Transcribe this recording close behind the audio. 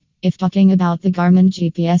If talking about the Garmin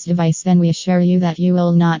GPS device, then we assure you that you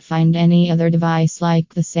will not find any other device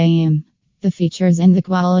like the same. The features and the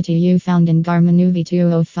quality you found in Garmin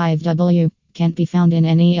UV205W can't be found in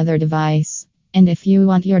any other device. And if you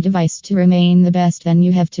want your device to remain the best, then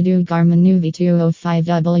you have to do Garmin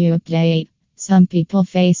UV205W update. Some people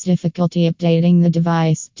face difficulty updating the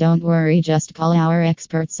device. Don't worry, just call our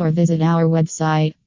experts or visit our website.